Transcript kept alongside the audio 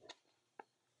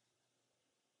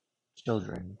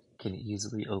Children can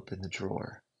easily open the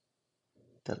drawer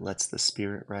that lets the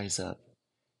spirit rise up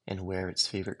and wear its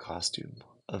favorite costume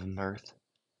of mirth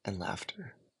and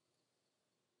laughter.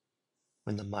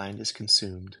 When the mind is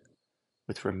consumed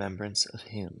with remembrance of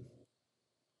Him,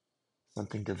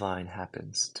 something divine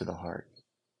happens to the heart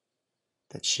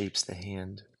that shapes the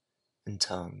hand and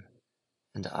tongue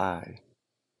and eye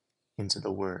into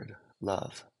the word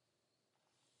love.